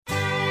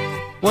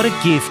What a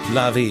gift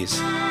love is.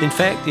 In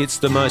fact, it's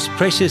the most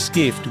precious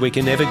gift we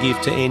can ever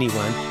give to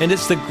anyone, and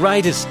it's the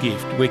greatest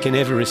gift we can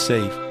ever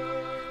receive.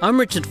 I'm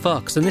Richard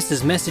Fox, and this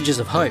is Messages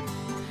of Hope.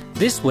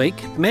 This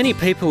week, many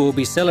people will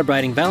be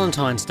celebrating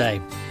Valentine's Day.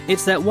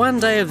 It's that one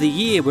day of the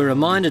year we're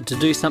reminded to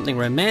do something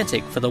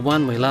romantic for the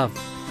one we love.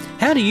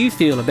 How do you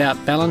feel about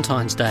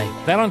Valentine's Day?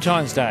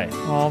 Valentine's Day.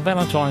 Well,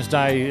 Valentine's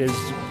Day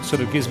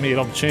sort of gives me an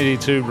opportunity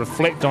to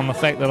reflect on the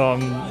fact that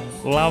I'm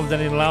loved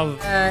and in love.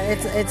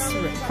 It's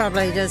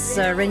probably just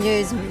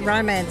renews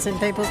romance in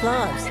people's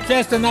lives.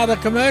 Just another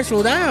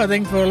commercial day, I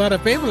think, for a lot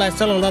of people. They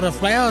sell a lot of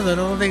flowers and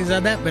all things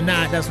like that, but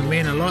no, it doesn't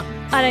mean a lot.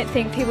 I don't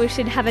think people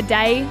should have a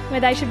day where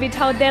they should be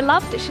told they're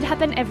loved. It should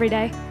happen every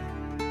day.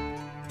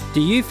 Do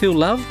you feel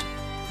loved?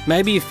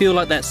 Maybe you feel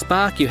like that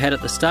spark you had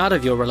at the start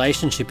of your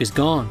relationship is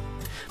gone,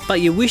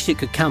 but you wish it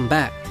could come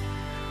back.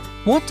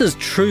 What does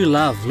true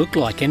love look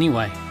like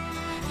anyway?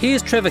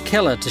 Here's Trevor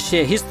Keller to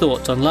share his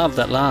thoughts on love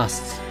that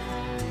lasts.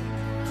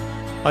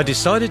 I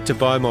decided to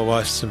buy my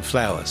wife some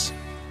flowers.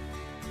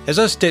 As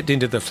I stepped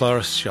into the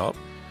florist shop,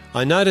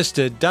 I noticed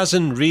a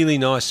dozen really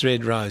nice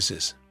red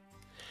roses.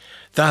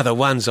 They're the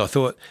ones I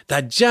thought,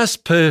 they're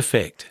just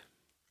perfect.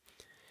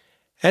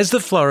 As the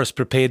florist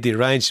prepared the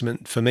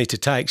arrangement for me to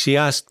take, she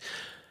asked,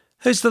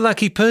 "Who's the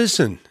lucky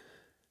person?"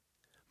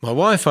 "My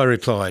wife," I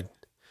replied.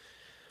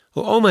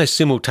 Well, almost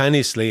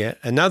simultaneously,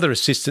 another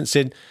assistant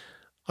said,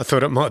 "I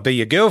thought it might be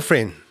your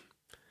girlfriend."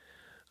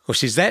 "Well,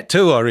 she's that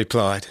too," I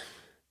replied.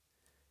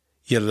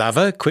 "Your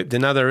lover?" quipped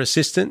another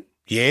assistant.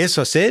 "Yes,"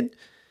 I said.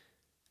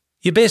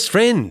 "Your best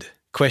friend?"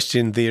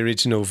 questioned the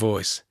original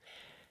voice.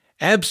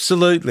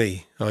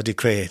 "Absolutely," I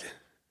declared.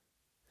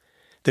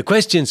 The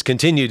questions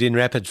continued in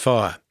rapid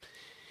fire.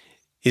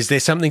 "Is there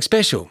something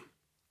special?"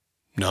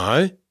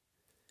 "No."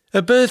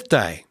 "A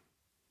birthday?"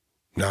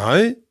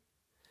 "No."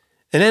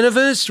 "An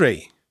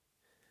anniversary?"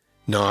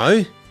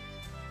 "No."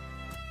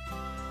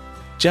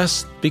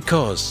 "Just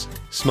because,"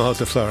 smiled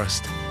the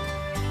florist.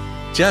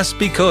 "Just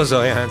because,"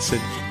 I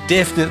answered.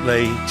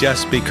 "Definitely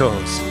just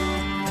because."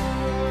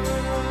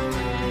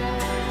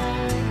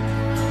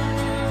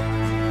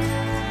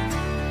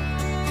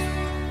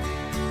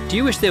 Do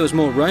you wish there was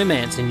more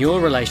romance in your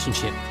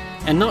relationship,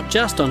 and not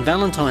just on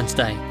Valentine's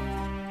Day?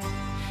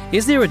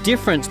 Is there a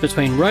difference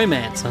between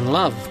romance and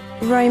love?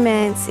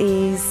 Romance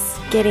is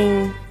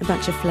getting a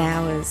bunch of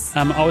flowers.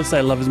 I would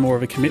say love is more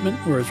of a commitment,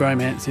 whereas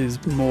romance is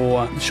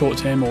more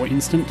short-term or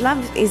instant.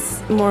 Love is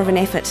more of an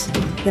effort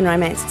than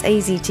romance. It's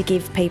easy to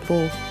give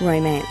people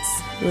romance.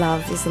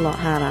 Love is a lot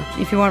harder.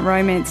 If you want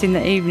romance in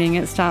the evening,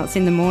 it starts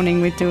in the morning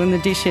with doing the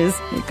dishes.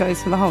 It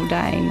goes for the whole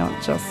day,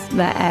 not just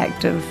the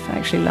act of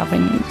actually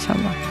loving each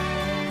other.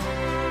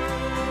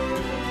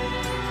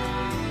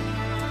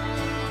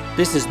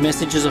 This is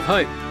Messages of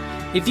Hope.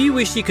 If you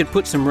wish you could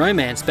put some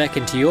romance back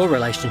into your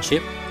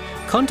relationship,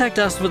 contact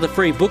us with a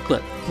free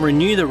booklet,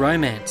 Renew the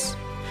Romance.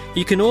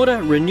 You can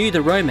order Renew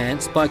the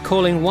Romance by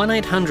calling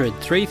 1800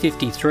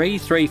 353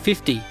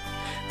 350.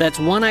 That's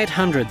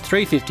 1800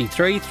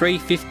 353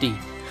 350.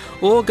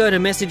 Or go to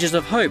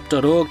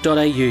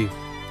messagesofhope.org.au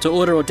to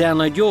order or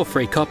download your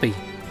free copy.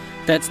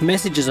 That's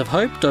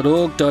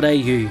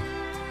messagesofhope.org.au.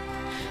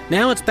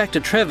 Now it's back to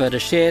Trevor to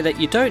share that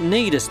you don't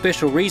need a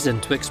special reason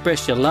to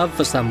express your love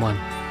for someone.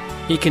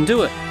 You can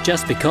do it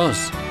just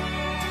because.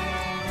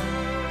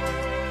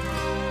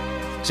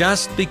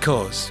 Just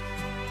because.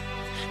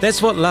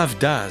 That's what love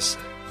does.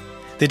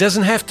 There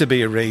doesn't have to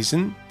be a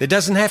reason. There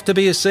doesn't have to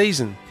be a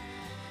season.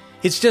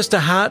 It's just a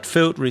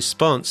heartfelt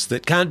response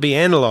that can't be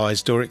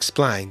analysed or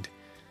explained.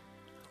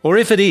 Or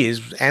if it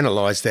is,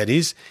 analysed that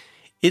is,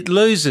 it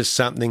loses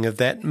something of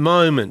that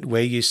moment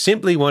where you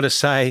simply want to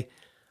say,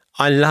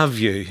 "I love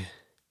you,"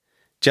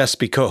 just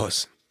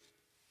because.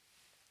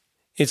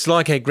 It's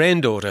like her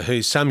granddaughter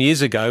who some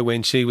years ago,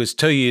 when she was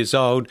 2 years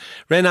old,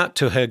 ran up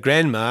to her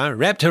grandma,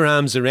 wrapped her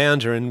arms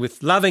around her and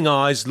with loving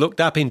eyes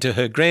looked up into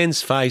her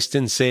grand's face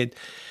and said,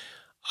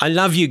 "I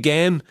love you,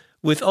 Gam,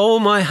 with all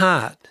my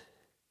heart."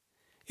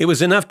 It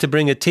was enough to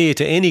bring a tear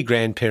to any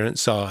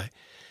grandparent's eye,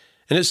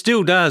 and it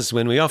still does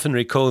when we often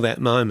recall that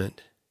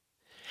moment.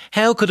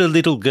 How could a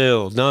little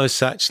girl know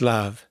such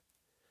love?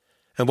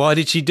 And why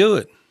did she do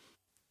it?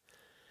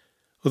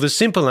 Well, the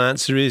simple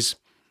answer is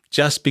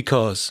just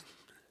because.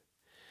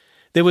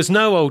 There was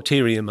no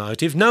ulterior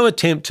motive, no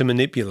attempt to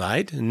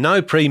manipulate, and no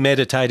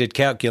premeditated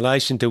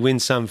calculation to win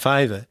some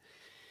favour.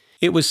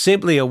 It was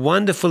simply a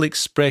wonderful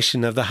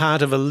expression of the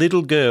heart of a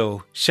little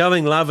girl,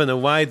 showing love in a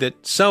way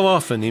that's so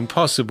often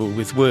impossible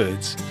with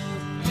words.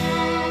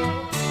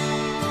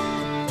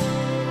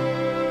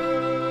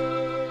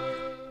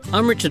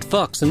 I'm Richard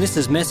Fox, and this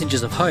is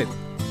Messages of Hope.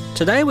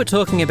 Today we're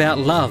talking about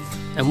love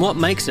and what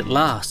makes it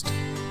last.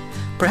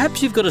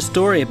 Perhaps you've got a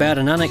story about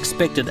an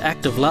unexpected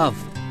act of love.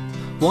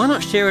 Why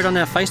not share it on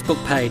our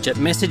Facebook page at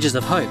Messages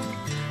of Hope?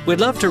 We'd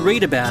love to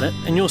read about it,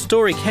 and your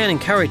story can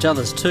encourage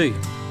others too.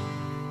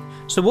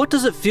 So what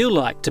does it feel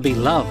like to be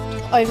loved?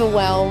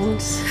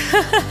 Overwhelmed.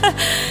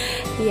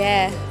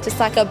 Yeah, just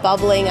like a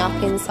bubbling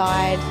up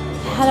inside.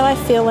 How do I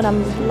feel when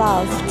I'm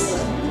loved?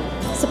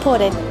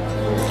 Supported,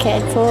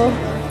 cared for,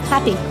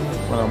 happy.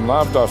 When I'm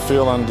loved, I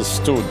feel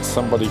understood.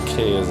 Somebody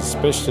cares,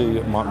 especially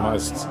at my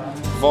most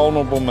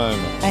vulnerable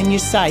moments. And you're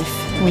safe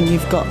when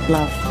you've got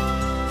love.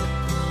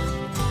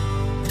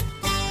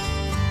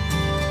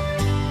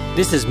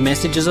 This is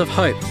Messages of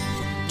Hope.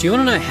 Do you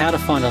want to know how to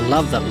find a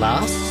love that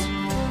lasts?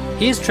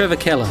 Here's Trevor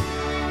Keller.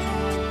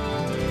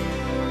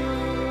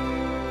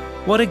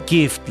 What a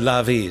gift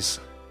love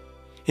is.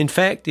 In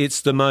fact, it's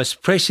the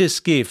most precious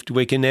gift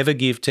we can ever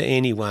give to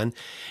anyone,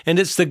 and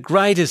it's the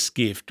greatest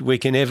gift we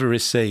can ever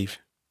receive.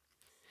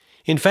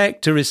 In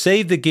fact, to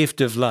receive the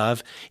gift of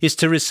love is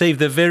to receive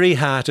the very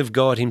heart of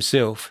God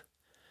himself.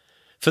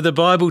 For the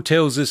Bible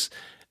tells us,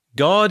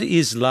 God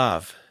is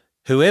love.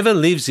 Whoever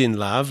lives in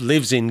love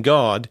lives in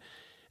God,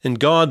 and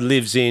God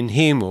lives in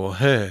him or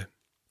her.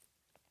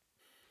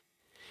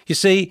 You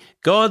see,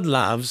 God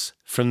loves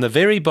from the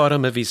very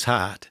bottom of his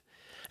heart,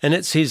 and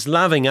it's his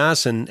loving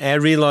us and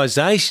our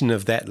realisation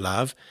of that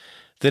love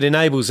that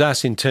enables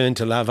us in turn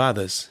to love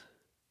others.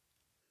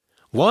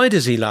 Why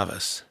does he love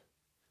us?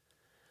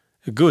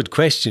 A good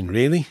question,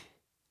 really.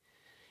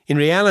 In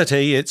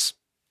reality, it's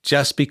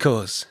just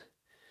because.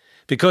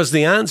 Because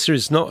the answer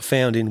is not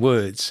found in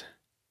words.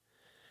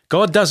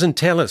 God doesn't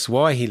tell us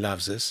why he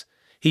loves us.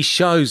 He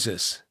shows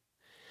us.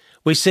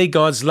 We see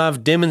God's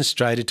love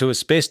demonstrated to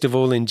us best of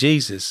all in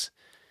Jesus.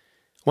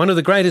 One of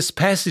the greatest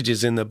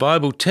passages in the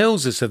Bible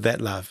tells us of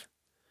that love.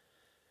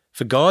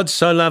 For God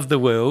so loved the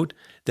world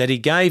that he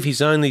gave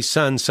his only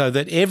Son so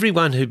that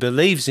everyone who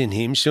believes in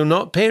him shall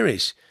not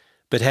perish,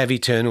 but have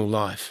eternal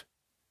life.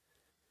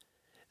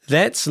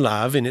 That's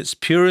love in its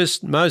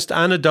purest, most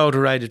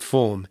unadulterated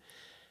form.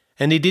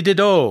 And he did it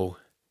all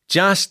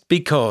just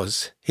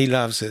because he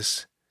loves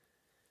us.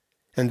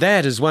 And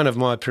that, as one of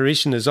my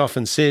parishioners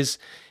often says,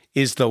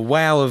 is the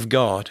wow of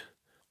God.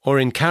 Or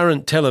in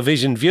current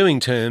television viewing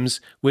terms,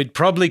 we'd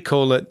probably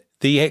call it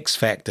the X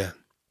factor.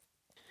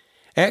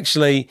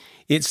 Actually,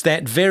 it's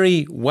that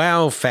very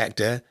wow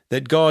factor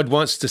that God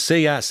wants to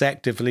see us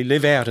actively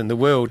live out in the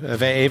world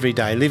of our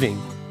everyday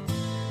living.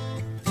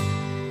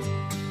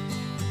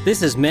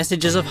 This is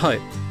Messages of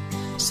Hope.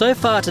 So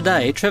far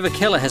today, Trevor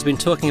Keller has been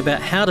talking about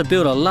how to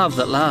build a love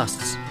that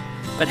lasts.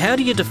 But how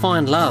do you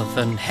define love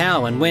and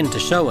how and when to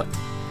show it?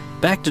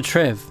 Back to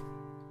Trev.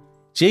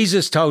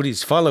 Jesus told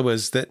his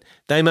followers that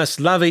they must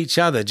love each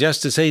other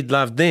just as he'd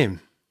loved them.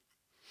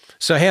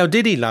 So how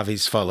did he love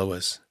his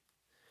followers?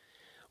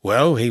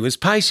 Well, he was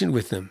patient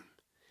with them.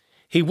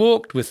 He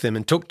walked with them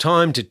and took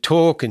time to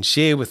talk and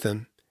share with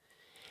them.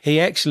 He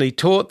actually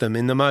taught them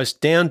in the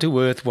most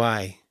down-to-earth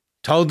way,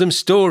 told them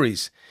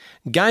stories,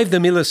 gave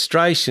them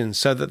illustrations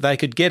so that they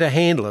could get a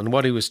handle on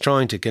what he was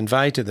trying to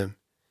convey to them.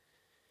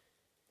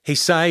 He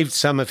saved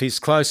some of his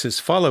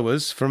closest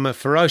followers from a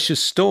ferocious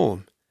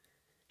storm.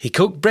 He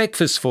cooked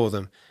breakfast for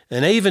them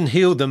and even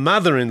healed the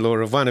mother-in-law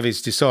of one of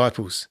his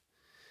disciples.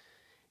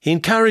 He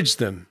encouraged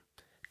them,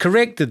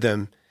 corrected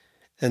them,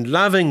 and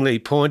lovingly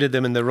pointed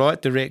them in the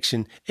right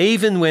direction,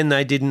 even when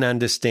they didn't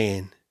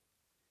understand.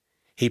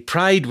 He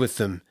prayed with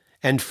them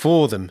and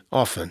for them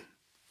often.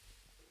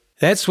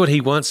 That's what he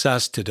wants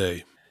us to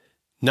do.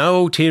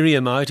 No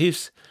ulterior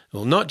motives,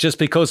 well, not just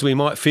because we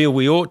might feel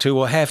we ought to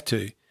or have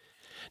to.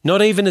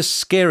 Not even a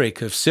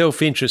skerrick of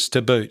self-interest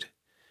to boot.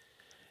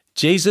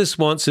 Jesus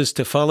wants us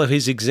to follow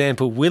his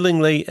example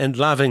willingly and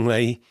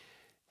lovingly,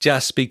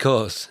 just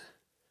because.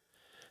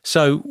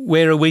 So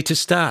where are we to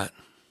start?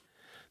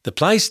 The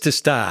place to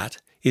start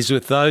is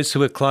with those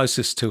who are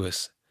closest to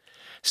us.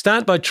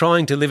 Start by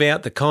trying to live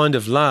out the kind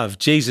of love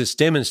Jesus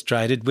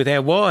demonstrated with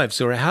our wives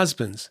or our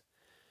husbands.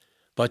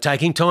 By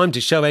taking time to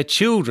show our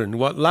children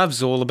what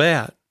love's all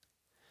about.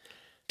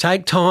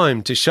 Take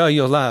time to show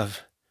your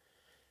love.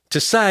 To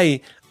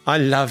say, I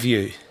love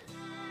you,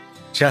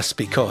 just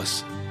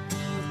because.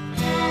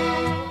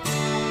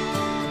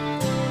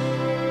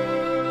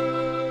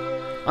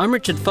 I'm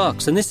Richard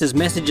Fox, and this is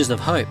Messages of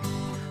Hope.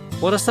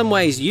 What are some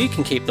ways you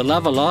can keep the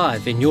love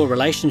alive in your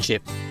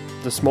relationship?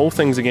 The small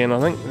things again, I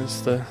think.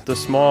 It's the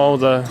smile,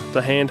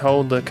 the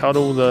handhold, the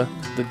cuddle, the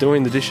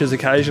doing the dishes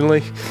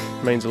occasionally.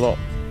 It means a lot.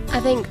 I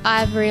think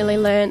I've really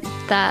learnt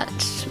that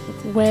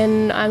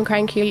when I'm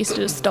cranky, I used to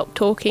just stop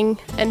talking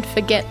and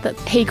forget that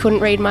he couldn't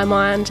read my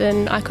mind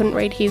and I couldn't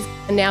read his.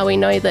 And now we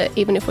know that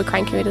even if we're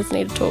cranky, we just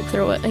need to talk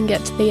through it and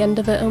get to the end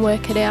of it and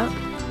work it out.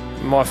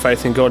 My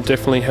faith in God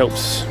definitely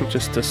helps,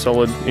 just a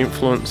solid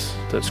influence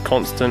that's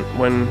constant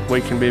when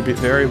we can be a bit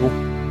variable.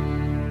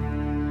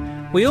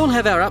 We all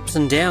have our ups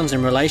and downs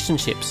in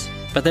relationships,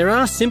 but there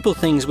are simple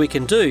things we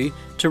can do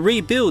to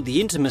rebuild the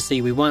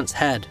intimacy we once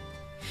had.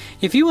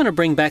 If you want to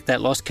bring back that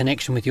lost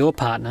connection with your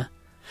partner,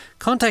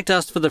 contact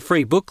us for the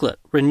free booklet,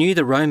 Renew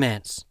the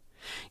Romance.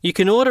 You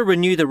can order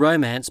Renew the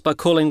Romance by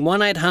calling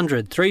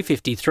 1800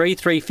 353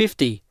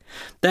 350.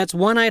 That's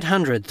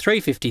 1800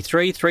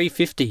 353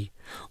 350.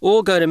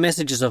 Or go to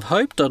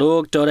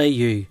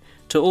messagesofhope.org.au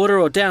to order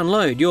or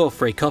download your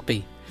free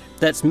copy.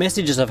 That's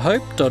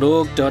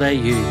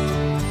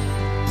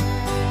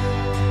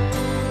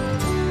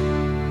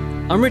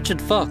messagesofhope.org.au. I'm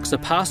Richard Fox, a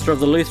pastor of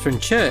the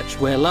Lutheran Church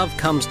where love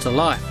comes to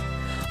life.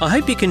 I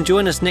hope you can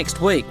join us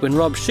next week when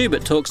Rob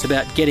Schubert talks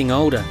about getting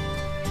older.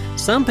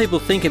 Some people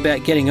think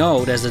about getting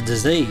old as a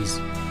disease,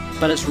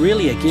 but it's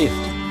really a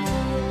gift.